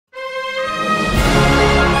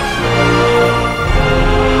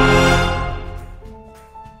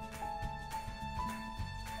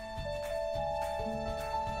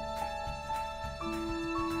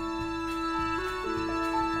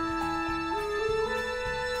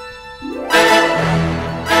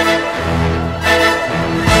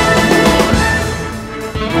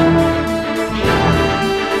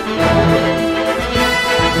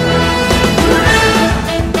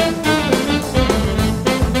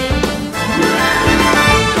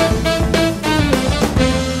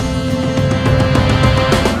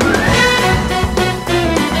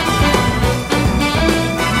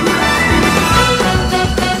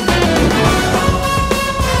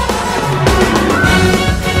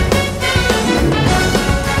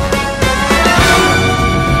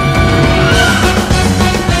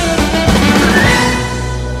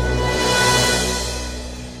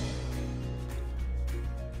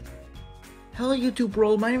YouTube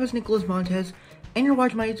world? My name is Nicholas Montez, and you're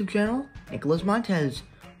watching my YouTube channel, Nicholas Montez.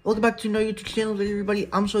 Welcome back to another YouTube channel, everybody.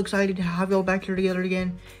 I'm so excited to have y'all back here together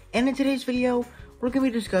again. And in today's video, we're going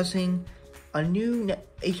to be discussing a new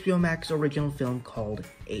HBO Max original film called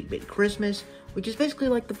 8-Bit Christmas, which is basically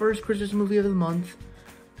like the first Christmas movie of the month.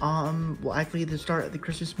 Well, actually, the start of the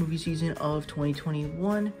Christmas movie season of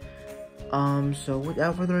 2021. So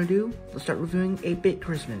without further ado, let's start reviewing 8-Bit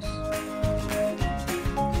Christmas.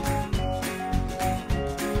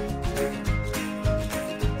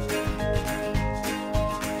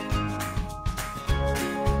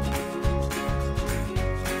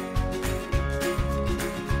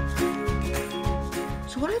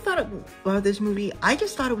 So what I thought about this movie, I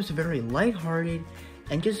just thought it was a very lighthearted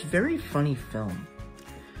and just very funny film,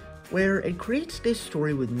 where it creates this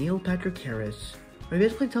story with Neil Patrick Harris, where he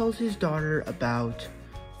basically tells his daughter about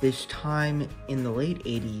this time in the late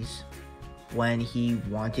 80s when he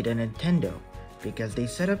wanted a Nintendo, because they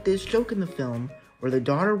set up this joke in the film where the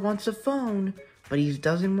daughter wants a phone, but he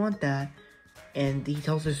doesn't want that, and he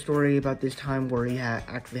tells a story about this time where he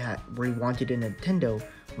where he wanted a Nintendo,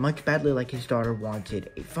 much badly like his daughter wanted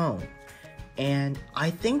a phone. And I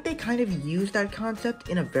think they kind of use that concept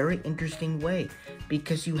in a very interesting way,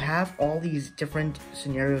 because you have all these different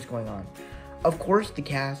scenarios going on. Of course, the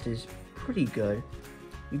cast is pretty good.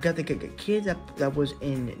 You got the kid that was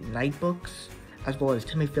in Night Books, as well as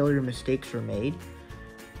Timmy Failure Mistakes Were Made,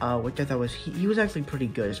 which I thought was, he was actually pretty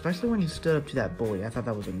good, especially when he stood up to that bully. I thought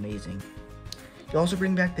that was amazing. You also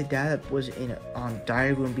bring back the dad that was in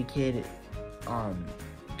Diary of a Wimpy Kid,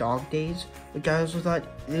 Dog Days, which I also thought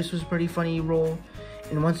this was a pretty funny role.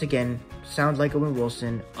 And once again, sounds like Owen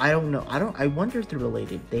Wilson. I don't know. I wonder if they're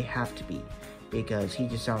related. They have to be, because he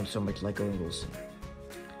just sounds so much like Owen Wilson.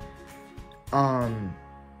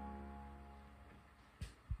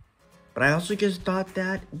 But I also just thought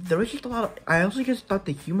that there was just a lot of, I also just thought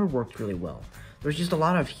the humor worked really well. There was just a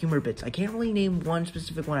lot of humor bits. I can't really name one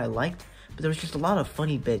specific one I liked, but there was just a lot of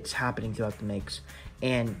funny bits happening throughout the mix.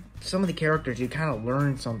 And some of the characters, you kind of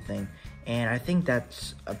learn something. And I think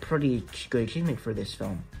that's a pretty good achievement for this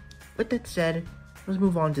film. With that said, let's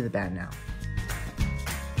move on to the bad now.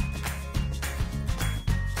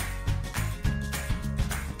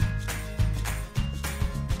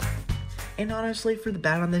 And honestly, for the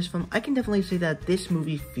bad on this film, I can definitely say that this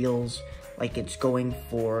movie feels like it's going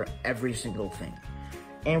for every single thing.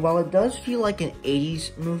 And while it does feel like an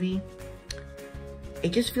 80s movie, it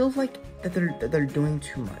just feels like that they're doing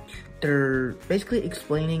too much. They're basically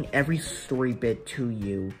explaining every story bit to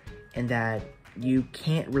you, and that you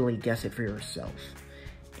can't really guess it for yourself.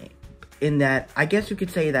 In that, I guess you could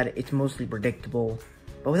say that it's mostly predictable.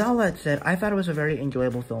 But with all that said, I thought it was a very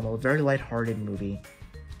enjoyable film, a very lighthearted movie,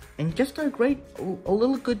 and just a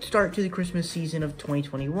little good start to the Christmas season of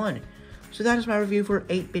 2021. So that is my review for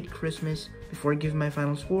 8-Bit Christmas. Before I give my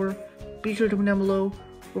final score, be sure to comment down below,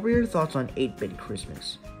 what were your thoughts on 8-Bit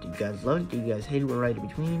Christmas? Did you guys love it? Did you guys hate it? Or right in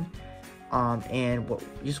between? And what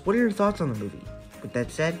are your thoughts on the movie? With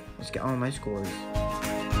that said, let's get on with my scores.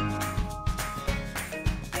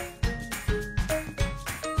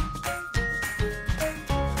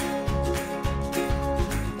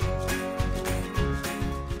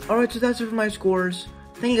 Alright, so that's it for my scores.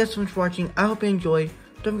 Thank you guys so much for watching. I hope you enjoyed.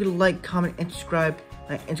 Don't forget to like, comment, and subscribe.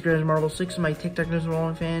 My Instagram is Marvel6, and my TikTok is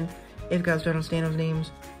Roland Fan. If you guys don't understand those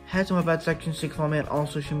names, head to my bad section, follow me on all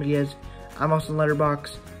social medias. I'm also in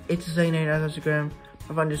Letterboxd. It's the same name as Instagram.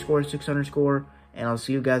 _6_, and I'll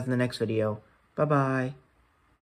see you guys in the next video. Bye bye.